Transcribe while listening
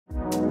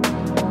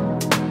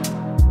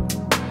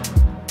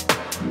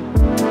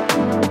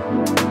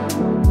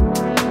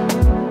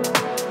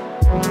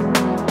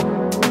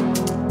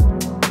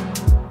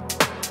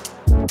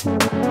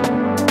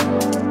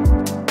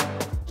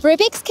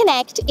Rubix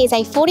Connect is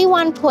a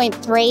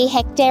 41.3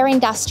 hectare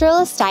industrial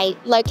estate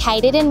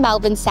located in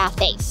Melbourne's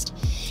southeast.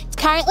 It's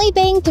currently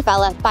being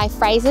developed by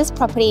Frasers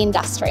Property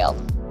Industrial.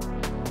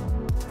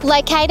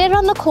 Located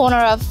on the corner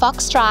of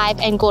Fox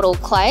Drive and Goodall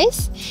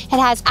Close, it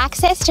has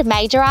access to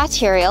major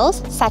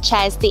arterials such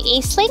as the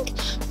Eastlink,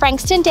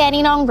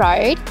 Frankston-Dandenong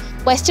Road,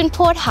 Western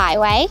Port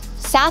Highway,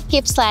 South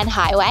Gippsland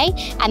Highway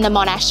and the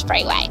Monash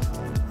Freeway.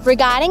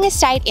 Regarding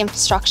estate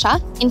infrastructure,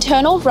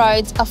 internal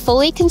roads are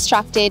fully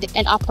constructed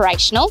and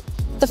operational.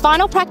 The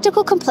final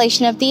practical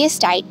completion of the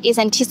estate is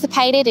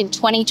anticipated in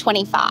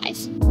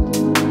 2025.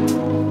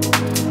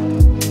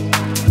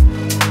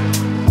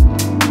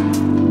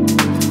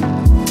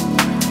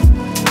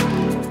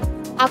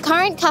 Our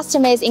current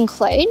customers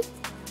include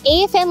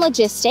EFM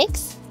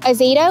Logistics,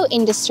 Ozito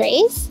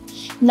Industries,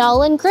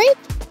 Nolan Group,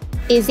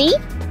 Izzy,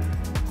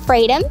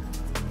 Freedom,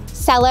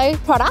 Cello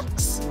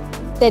Products,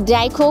 the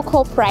Decor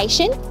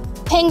Corporation,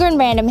 Penguin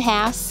Random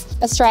House,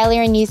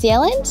 Australia and New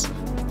Zealand.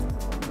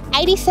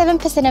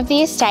 87% of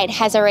the estate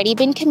has already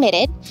been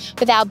committed,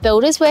 with our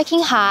builders working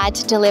hard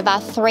to deliver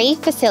 3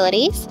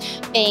 facilities,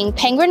 being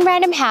Penguin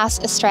Random House,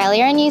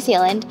 Australia and New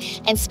Zealand,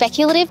 and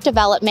Speculative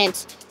Development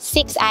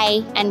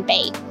 6A and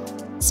B.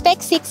 Spec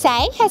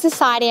 6A has a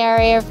site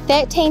area of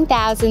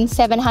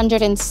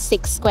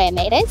 13,706 square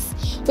metres,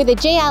 with a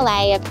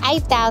GLA of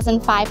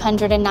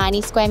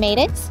 8,590 square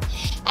metres,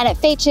 and it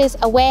features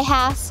a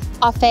warehouse,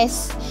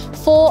 office,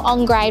 4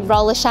 on-grade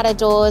roller shutter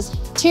doors,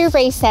 2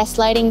 recessed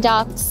loading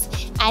docks,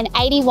 and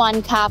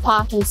 81 car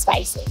parking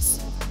spaces.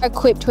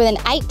 Equipped with an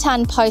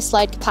 8-tonne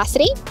post-load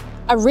capacity,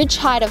 a ridge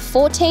height of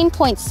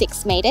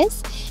 14.6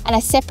 metres, and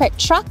a separate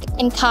truck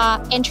and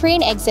car entry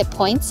and exit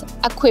points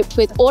equipped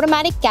with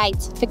automatic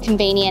gates for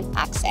convenient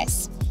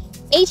access.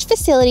 Each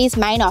facility's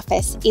main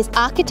office is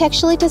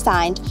architecturally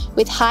designed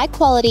with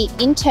high-quality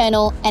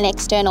internal and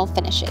external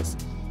finishes,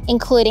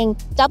 including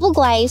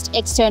double-glazed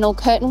external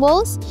curtain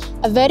walls,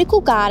 a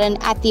vertical garden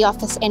at the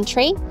office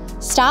entry,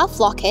 staff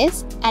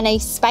lockers, and a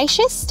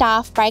spacious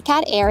staff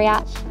breakout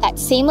area that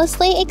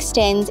seamlessly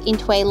extends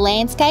into a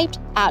landscaped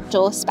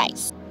outdoor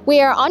space. We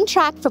are on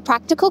track for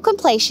practical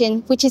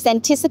completion, which is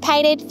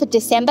anticipated for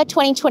December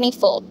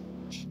 2024.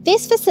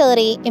 This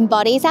facility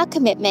embodies our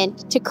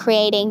commitment to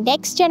creating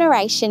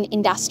next-generation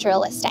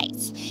industrial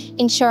estates,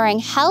 ensuring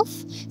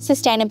health,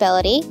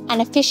 sustainability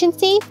and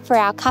efficiency for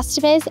our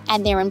customers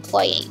and their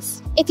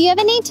employees. If you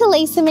ever need to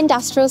lease some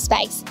industrial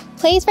space,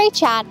 please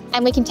reach out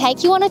and we can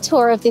take you on a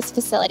tour of this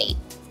facility.